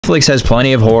Netflix has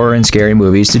plenty of horror and scary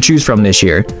movies to choose from this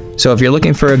year, so if you're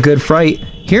looking for a good fright,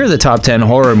 here are the top 10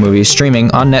 horror movies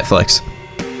streaming on Netflix.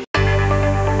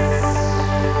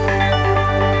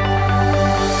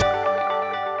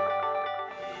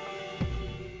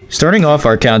 Starting off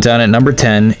our countdown at number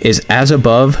 10 is As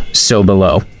Above, So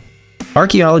Below.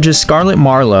 Archaeologist Scarlett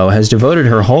Marlowe has devoted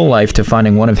her whole life to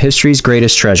finding one of history's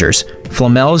greatest treasures,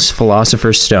 Flamel's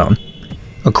Philosopher's Stone.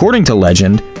 According to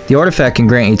legend, the artifact can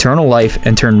grant eternal life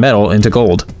and turn metal into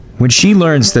gold. When she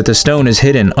learns that the stone is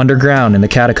hidden underground in the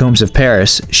catacombs of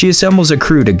Paris, she assembles a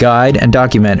crew to guide and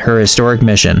document her historic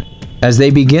mission. As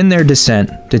they begin their descent,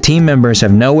 the team members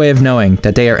have no way of knowing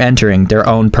that they are entering their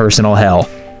own personal hell.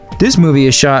 This movie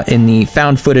is shot in the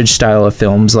found footage style of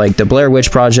films like The Blair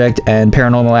Witch Project and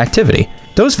Paranormal Activity.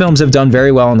 Those films have done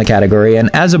very well in the category, and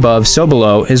As Above, So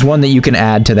Below is one that you can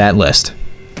add to that list.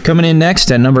 Coming in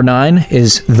next at number 9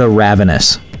 is The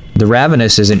Ravenous. The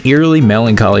Ravenous is an eerily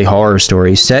melancholy horror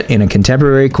story set in a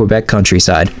contemporary Quebec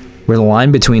countryside, where the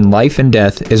line between life and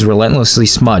death is relentlessly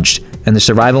smudged, and the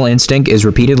survival instinct is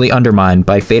repeatedly undermined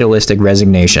by fatalistic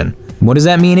resignation. What does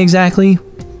that mean exactly?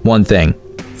 One thing: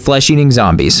 flesh-eating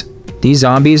zombies. These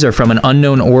zombies are from an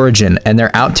unknown origin, and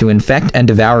they're out to infect and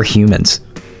devour humans.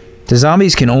 The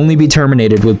zombies can only be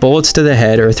terminated with bullets to the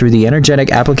head or through the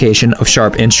energetic application of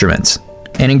sharp instruments.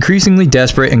 An increasingly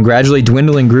desperate and gradually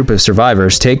dwindling group of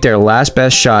survivors take their last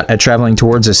best shot at traveling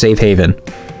towards a safe haven.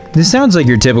 This sounds like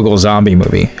your typical zombie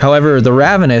movie. However, The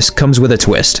Ravenous comes with a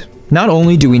twist. Not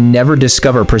only do we never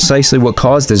discover precisely what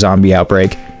caused the zombie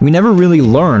outbreak, we never really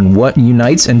learn what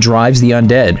unites and drives the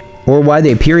undead, or why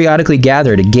they periodically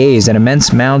gather to gaze at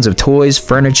immense mounds of toys,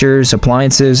 furniture,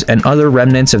 appliances, and other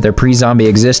remnants of their pre-zombie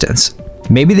existence.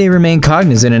 Maybe they remain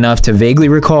cognizant enough to vaguely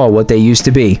recall what they used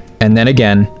to be, and then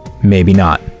again, maybe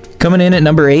not. Coming in at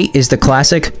number 8 is the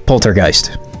classic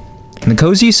Poltergeist. In the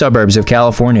cozy suburbs of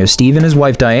California, Steve and his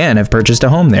wife Diane have purchased a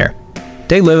home there.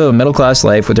 They live a middle-class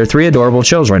life with their 3 adorable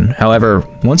children. However,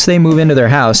 once they move into their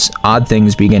house, odd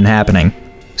things begin happening.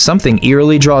 Something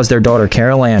eerily draws their daughter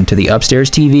Carol Ann to the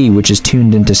upstairs TV, which is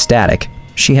tuned into static.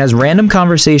 She has random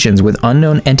conversations with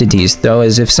unknown entities, though,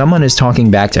 as if someone is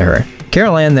talking back to her.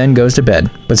 Carol Ann then goes to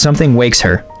bed, but something wakes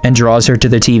her and draws her to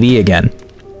the TV again.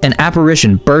 An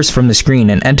apparition bursts from the screen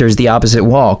and enters the opposite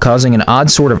wall, causing an odd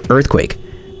sort of earthquake.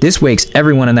 This wakes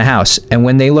everyone in the house, and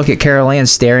when they look at Carol Ann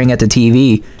staring at the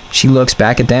TV, she looks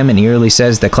back at them and eerily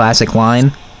says the classic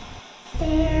line,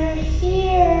 "They're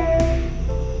here."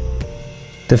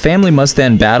 The family must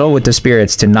then battle with the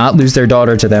spirits to not lose their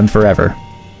daughter to them forever.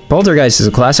 Poltergeist is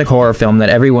a classic horror film that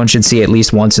everyone should see at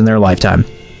least once in their lifetime.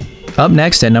 Up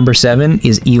next at number 7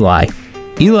 is Eli.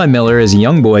 Eli Miller is a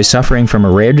young boy suffering from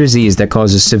a rare disease that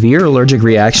causes severe allergic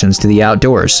reactions to the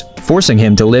outdoors, forcing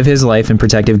him to live his life in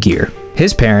protective gear.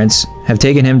 His parents have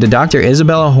taken him to Dr.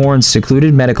 Isabella Horn's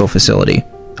secluded medical facility,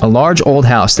 a large old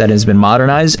house that has been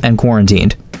modernized and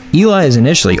quarantined. Eli is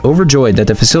initially overjoyed that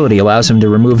the facility allows him to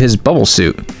remove his bubble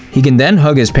suit. He can then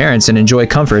hug his parents and enjoy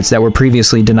comforts that were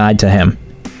previously denied to him.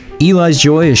 Eli's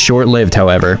joy is short-lived,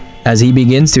 however, as he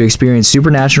begins to experience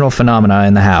supernatural phenomena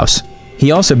in the house.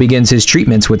 He also begins his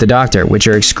treatments with the doctor, which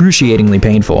are excruciatingly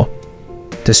painful.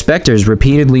 The specters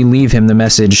repeatedly leave him the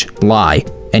message, "Lie,"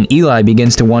 and Eli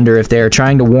begins to wonder if they are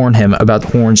trying to warn him about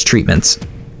Horn's treatments.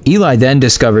 Eli then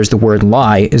discovers the word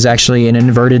 "lie" is actually an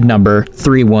inverted number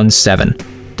 317,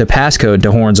 the passcode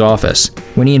to Horn's office.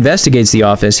 When he investigates the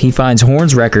office, he finds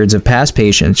Horn's records of past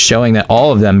patients showing that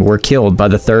all of them were killed by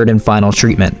the third and final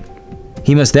treatment.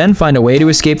 He must then find a way to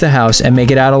escape the house and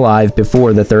make it out alive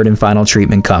before the third and final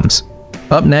treatment comes.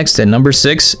 Up next at number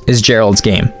 6 is Gerald's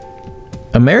Game.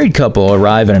 A married couple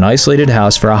arrive at an isolated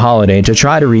house for a holiday to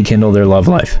try to rekindle their love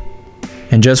life.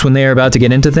 And just when they are about to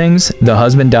get into things, the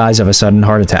husband dies of a sudden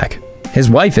heart attack. His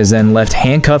wife is then left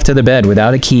handcuffed to the bed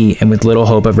without a key and with little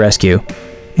hope of rescue.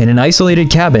 In an isolated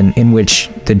cabin in which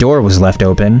the door was left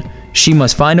open, she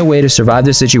must find a way to survive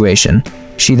the situation.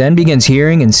 She then begins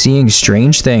hearing and seeing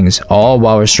strange things, all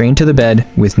while restrained to the bed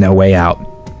with no way out.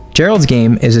 Gerald's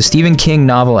Game is a Stephen King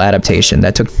novel adaptation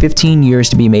that took 15 years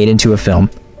to be made into a film.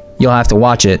 You'll have to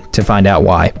watch it to find out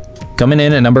why. Coming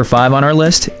in at number 5 on our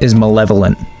list is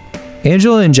Malevolent.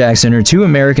 Angela and Jackson are 2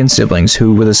 American siblings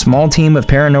who, with a small team of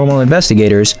paranormal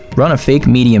investigators, run a fake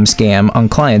medium scam on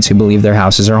clients who believe their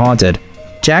houses are haunted.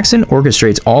 Jackson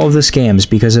orchestrates all of the scams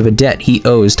because of a debt he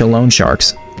owes to loan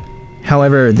sharks.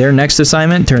 However, their next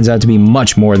assignment turns out to be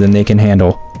much more than they can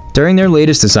handle. During their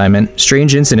latest assignment,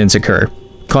 strange incidents occur,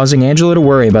 causing Angela to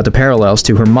worry about the parallels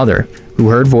to her mother, who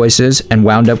heard voices and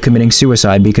wound up committing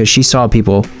suicide because she saw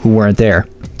people who weren't there.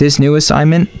 This new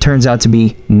assignment turns out to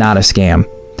be not a scam.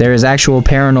 There is actual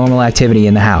paranormal activity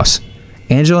in the house.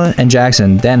 Angela and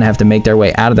Jackson then have to make their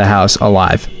way out of the house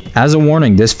alive. As a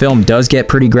warning, this film does get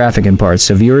pretty graphic in parts,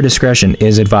 so viewer discretion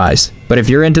is advised. But if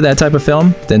you're into that type of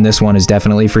film, then this one is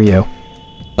definitely for you.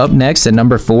 Up next at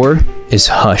number 4 is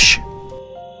Hush.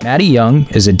 Maddie Young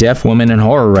is a deaf woman and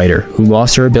horror writer who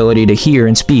lost her ability to hear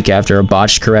and speak after a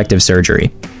botched corrective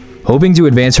surgery. Hoping to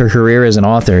advance her career as an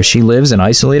author, she lives an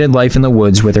isolated life in the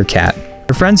woods with her cat.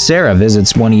 Her friend Sarah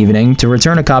visits one evening to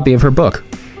return a copy of her book.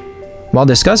 While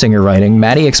discussing her writing,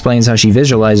 Maddie explains how she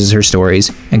visualizes her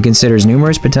stories and considers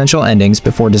numerous potential endings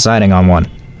before deciding on one.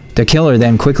 The killer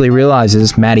then quickly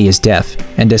realizes Maddie is deaf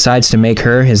and decides to make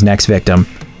her his next victim.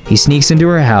 He sneaks into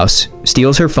her house,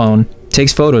 steals her phone,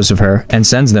 takes photos of her, and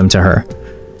sends them to her.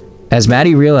 As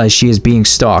Maddie realizes she is being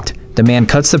stalked, the man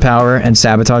cuts the power and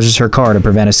sabotages her car to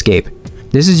prevent escape.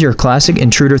 This is your classic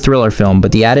intruder thriller film,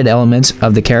 but the added elements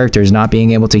of the characters not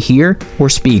being able to hear or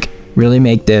speak really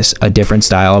make this a different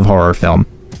style of horror film.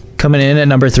 Coming in at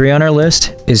number 3 on our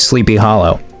list is Sleepy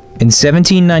Hollow. In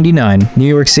 1799, New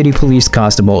York City Police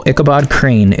Constable Ichabod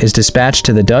Crane is dispatched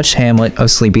to the Dutch hamlet of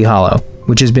Sleepy Hollow,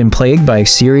 which has been plagued by a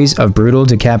series of brutal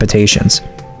decapitations.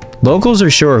 Locals are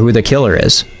sure who the killer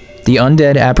is: the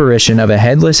undead apparition of a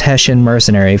headless Hessian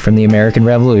mercenary from the American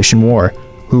Revolution War,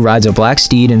 who rides a black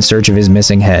steed in search of his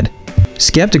missing head.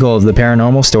 Skeptical of the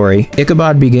paranormal story,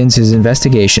 Ichabod begins his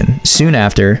investigation. Soon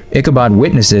after, Ichabod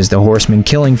witnesses the horseman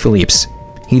killing Philippes.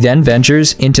 He then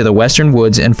ventures into the western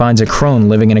woods and finds a crone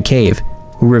living in a cave,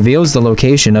 who reveals the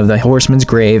location of the horseman's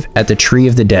grave at the Tree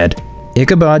of the Dead.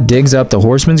 Ichabod digs up the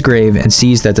horseman's grave and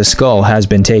sees that the skull has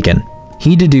been taken.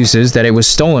 He deduces that it was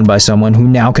stolen by someone who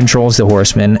now controls the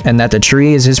horseman and that the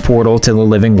tree is his portal to the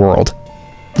living world.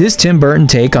 This Tim Burton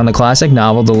take on the classic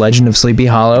novel The Legend of Sleepy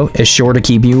Hollow is sure to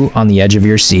keep you on the edge of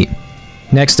your seat.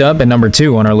 Next up at number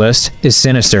 2 on our list is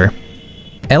Sinister.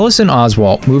 Ellison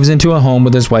Oswalt moves into a home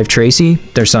with his wife Tracy,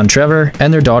 their son Trevor,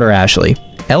 and their daughter Ashley.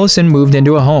 Ellison moved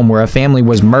into a home where a family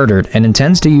was murdered and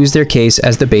intends to use their case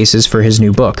as the basis for his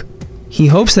new book. He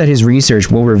hopes that his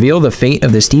research will reveal the fate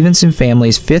of the Stevenson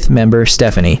family's 5th member,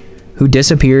 Stephanie, who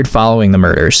disappeared following the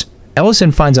murders.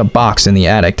 Ellison finds a box in the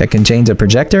attic that contains a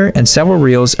projector and several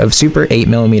reels of Super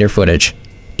 8mm footage,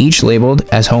 each labeled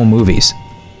as home movies.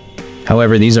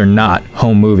 However, these are not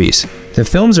home movies. The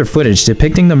films are footage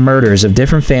depicting the murders of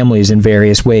different families in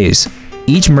various ways.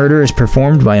 Each murder is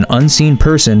performed by an unseen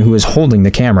person who is holding the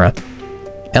camera.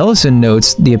 Ellison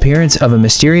notes the appearance of a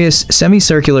mysterious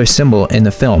semicircular symbol in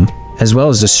the film, as well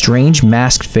as a strange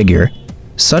masked figure.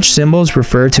 Such symbols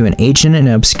refer to an ancient and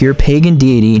obscure pagan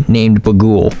deity named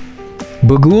Bagul.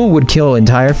 Bagul would kill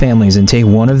entire families and take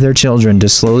one of their children to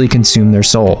slowly consume their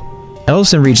soul.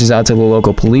 Ellison reaches out to the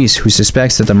local police, who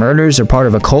suspects that the murders are part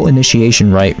of a cult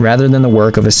initiation rite rather than the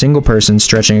work of a single person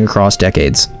stretching across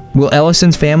decades. Will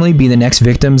Ellison's family be the next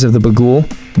victims of the Bagul?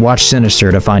 Watch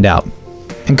Sinister to find out.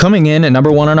 And coming in at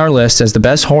number 1 on our list as the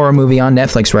best horror movie on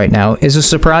Netflix right now is a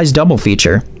surprise double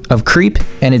feature of Creep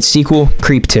and its sequel,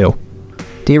 Creep 2.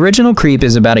 The original Creep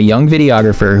is about a young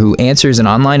videographer who answers an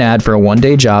online ad for a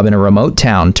one-day job in a remote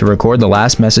town to record the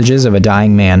last messages of a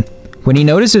dying man. When he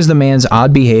notices the man's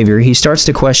odd behavior, he starts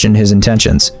to question his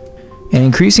intentions. An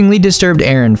increasingly disturbed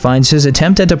Aaron finds his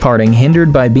attempt at departing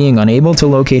hindered by being unable to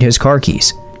locate his car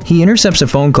keys. He intercepts a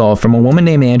phone call from a woman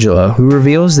named Angela, who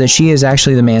reveals that she is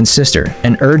actually the man's sister,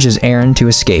 and urges Aaron to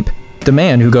escape. The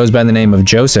man, who goes by the name of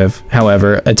Joseph,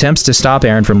 however, attempts to stop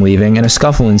Aaron from leaving, and a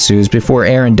scuffle ensues before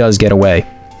Aaron does get away.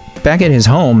 Back at his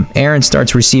home, Aaron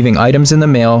starts receiving items in the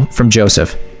mail from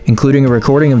Joseph, including a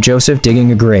recording of Joseph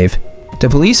digging a grave. The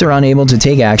police are unable to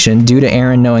take action due to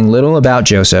Aaron knowing little about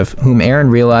Joseph, whom Aaron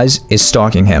realizes is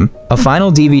stalking him. A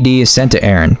final DVD is sent to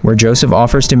Aaron, where Joseph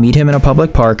offers to meet him in a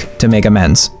public park to make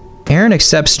amends. Aaron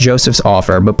accepts Joseph's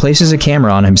offer, but places a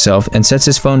camera on himself and sets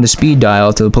his phone to speed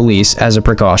dial to the police as a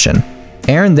precaution.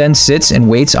 Aaron then sits and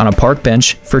waits on a park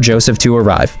bench for Joseph to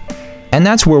arrive. And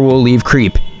that's where we'll leave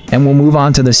Creep, and we'll move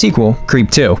on to the sequel,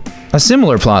 Creep 2. A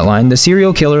similar plotline, the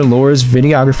serial killer lures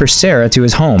videographer Sarah to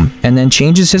his home, and then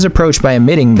changes his approach by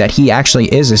admitting that he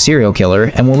actually is a serial killer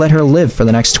and will let her live for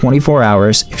the next 24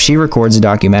 hours if she records a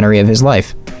documentary of his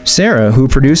life. Sarah, who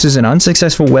produces an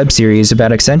unsuccessful web series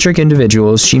about eccentric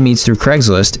individuals she meets through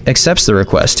Craigslist, accepts the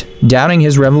request, doubting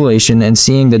his revelation and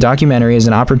seeing the documentary as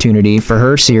an opportunity for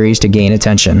her series to gain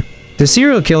attention. The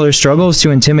serial killer struggles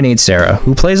to intimidate Sarah,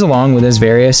 who plays along with his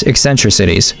various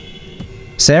eccentricities.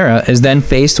 Sarah is then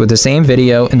faced with the same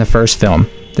video in the first film,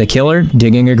 the killer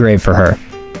digging a grave for her.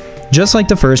 Just like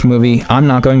the first movie, I'm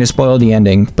not going to spoil the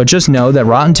ending, but just know that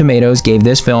Rotten Tomatoes gave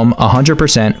this film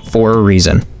 100% for a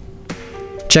reason.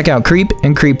 Check out Creep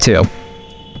and Creep 2.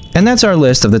 And that's our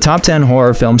list of the top 10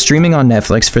 horror films streaming on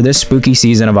Netflix for this spooky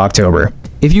season of October.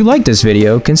 If you liked this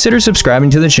video, consider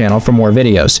subscribing to the channel for more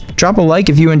videos. Drop a like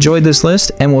if you enjoyed this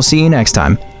list, and we'll see you next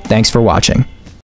time. Thanks for watching.